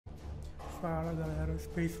Fala galera,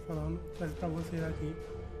 Space falando, trazer pra vocês aqui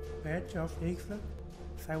Patch of Exile,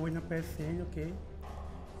 saiu hoje na PSN, ok?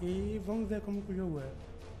 E vamos ver como que o jogo é.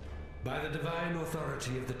 By the divine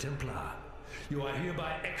authority of the Templar, you are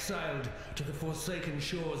hereby exiled to the forsaken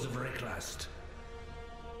shores of Reclast.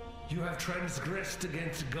 You have transgressed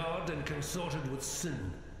against God and consorted with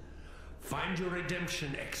sin. Find your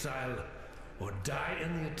redemption, exile, or die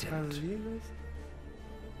in the attempt. As ligas.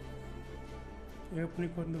 Eu por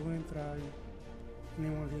enquanto não vou entrar em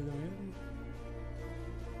nenhuma liga mesmo.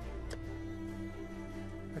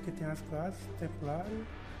 Aqui tem as classes, Templário,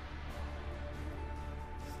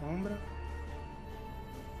 Sombra,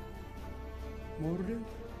 Murder,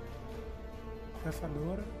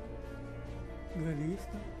 Caçadora,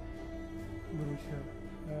 Duelista, Bruxa.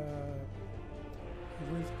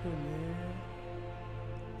 Vou escolher.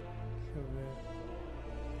 Deixa eu ver.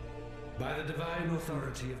 By the divine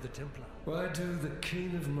authority of the Templar, why do the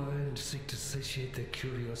keen of mind seek to satiate their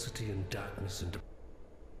curiosity in darkness and...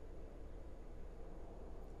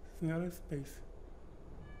 Senhora Space.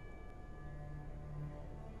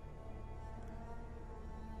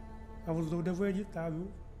 Os dois eu vou editar,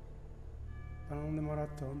 viu? Para não demorar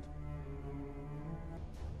tanto.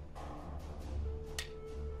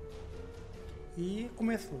 E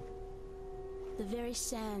começou. The very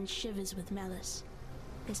sand shivers with malice.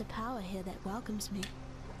 There's a power here that welcomes me.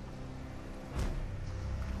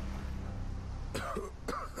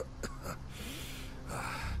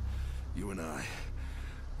 You and I,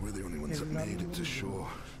 we're the only ones that made it to shore.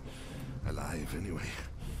 Alive, anyway.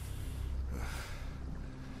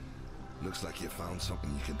 Looks like you found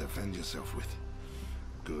something you can defend yourself with.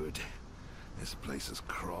 Good. This place is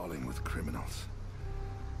crawling with criminals.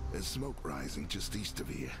 There's smoke rising just east of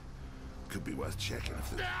here. Could be worth checking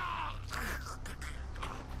if the...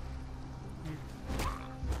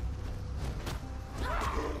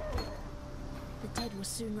 The dead will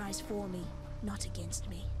soon rise for me, not against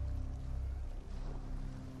me.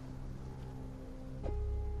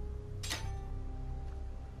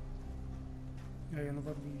 E aí a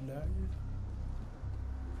nova habilidade.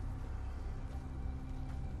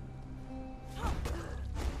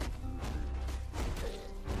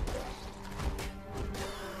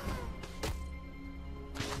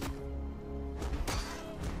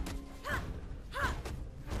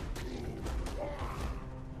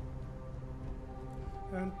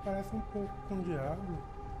 Parece um pouco com Diablo.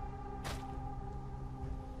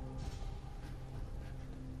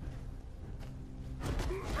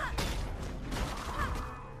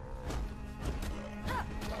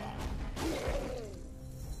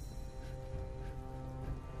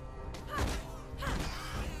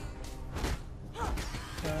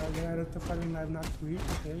 Galera, eu tô fazendo live na Twitch,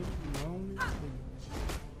 ok? Não me siga.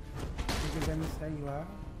 Se quiser me segue lá.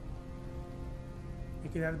 E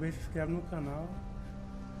quiser ver, se inscreve no canal.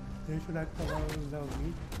 Deixa o like para valorizar o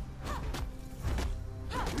vídeo.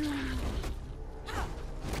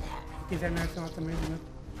 Se quiser me adicionar também,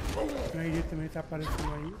 meu ID também está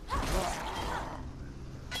aparecendo aí.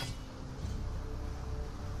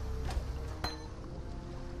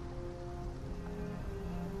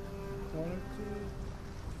 Agora que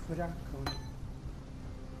furacão, né?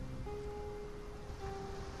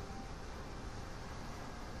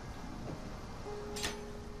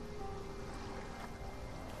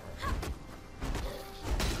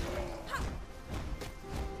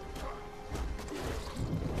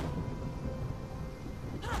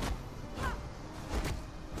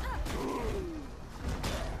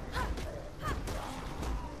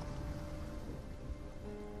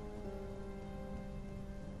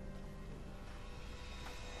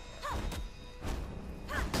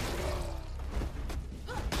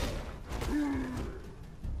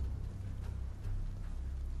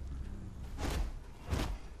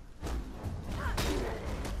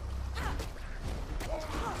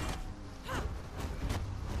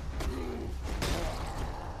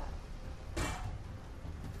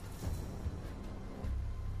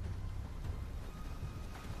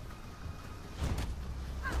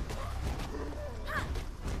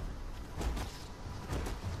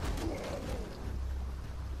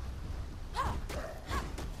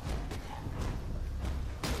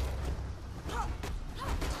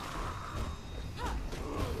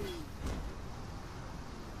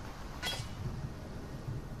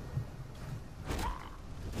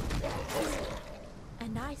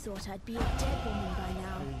 I thought I'd be a dead woman by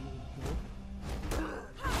now.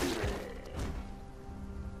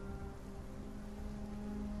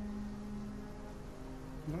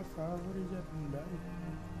 Nossa, árvore de habilidade.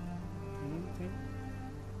 Não tem.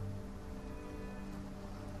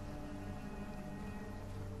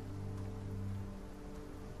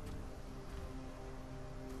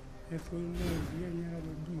 Pessoa de energia e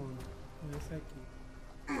gerador de mana. Esse aqui.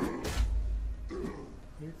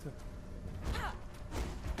 Eita.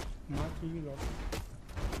 Mate ele logo.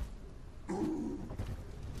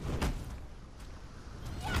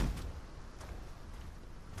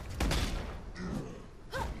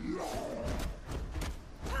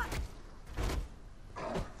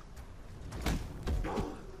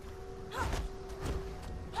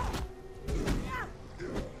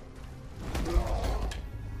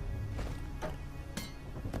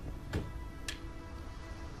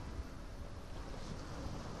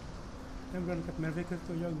 Lembrando que é a primeira vez que eu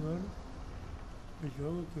estou jogando o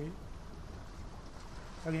jogo, ok?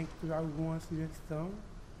 Se alguém tiver alguma sugestão,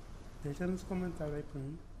 deixa nos comentários aí pra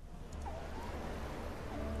mim.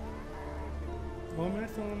 Ou me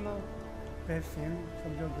adiciona na PSN,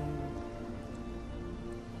 estamos jogando.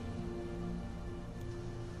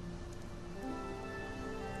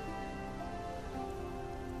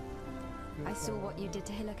 I saw what you did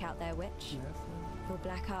to Hillock out there, Witch. Nessa. Your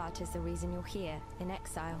black art is the reason you're here, in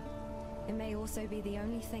exile. It may also be the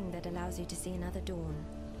only thing that allows you to see another dawn.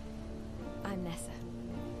 I'm Nessa,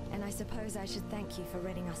 and I suppose I should thank you for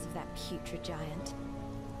ridding us of that putrid giant.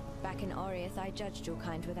 Back in Oriath, I judged your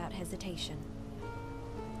kind without hesitation.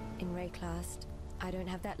 In Rayclast, I don't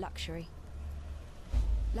have that luxury.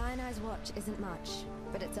 Lion Eye's watch isn't much,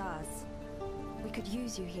 but it's ours. We could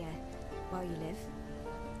use you here, while you live.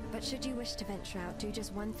 But should you wish to venture out, do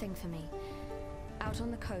just one thing for me. Out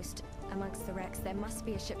on the coast, amongst the wrecks, there must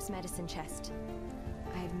be a ship's medicine chest.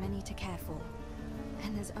 I have many to care for,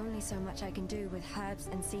 and there's only so much I can do with herbs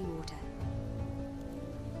and seawater.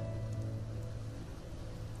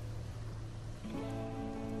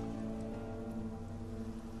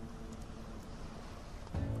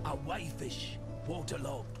 A wayfish,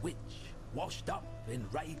 waterlogged witch, washed up in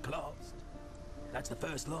Rayclast. That's the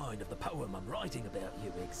first line of the poem I'm writing about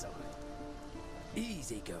you, Exile.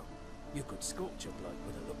 Easy go. You could scorch a bloke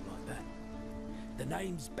with a look like that. The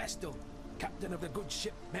name's Bestel, captain of the good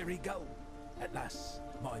ship Merry Gull. At last,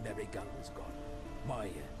 my Merry Gull is gone. My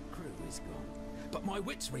crew is gone. But my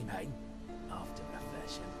wits remain, after a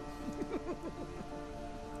fashion.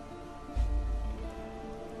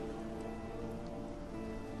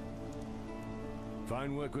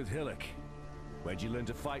 Fine work with Hillock. Where'd you learn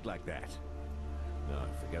to fight like that? No,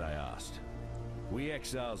 forget I asked. We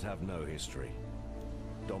exiles have no history.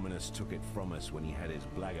 Dominus took it from us when he had his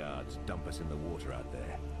blackguards dump us in the water out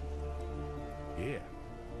there. Here,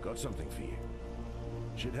 got something for you.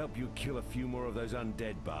 Should help you kill a few more of those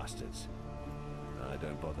undead bastards.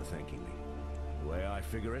 Don't bother thanking me. The way I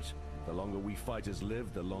figure it, the longer we fighters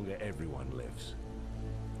live, the longer everyone lives.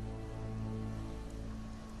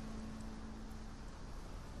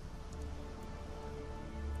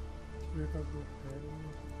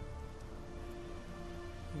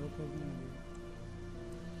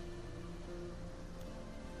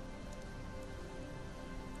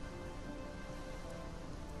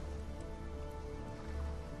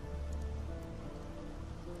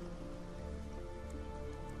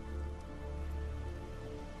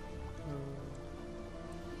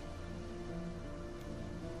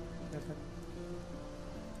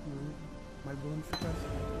 Mais bonificação.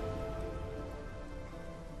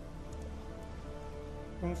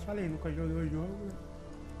 Como eu falei, nunca joguei o jogo.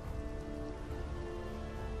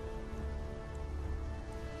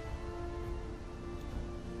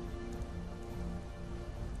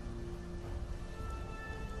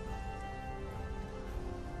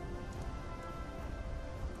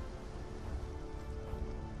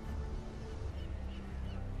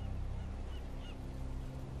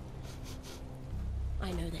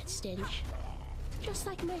 I know that stench. Just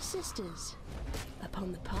like my sisters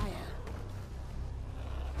upon the pyre.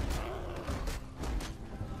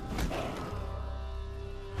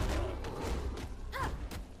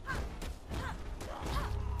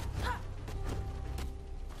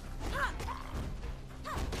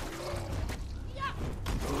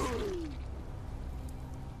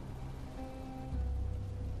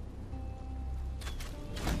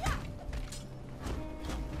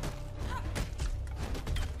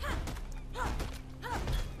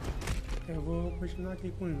 Eu vou continuar aqui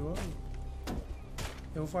com o jogo.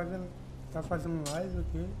 Eu vou tá fazendo live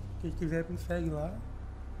aqui. Quem quiser me segue lá.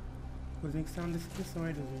 Os links estão na descrição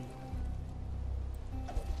aí do vídeo.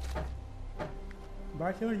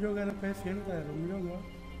 Baixa o jogo aí no PSN, galera. Vamos jogar.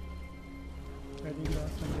 É de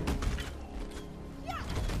graça mesmo.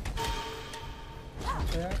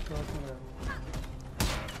 Até a próxima, galera.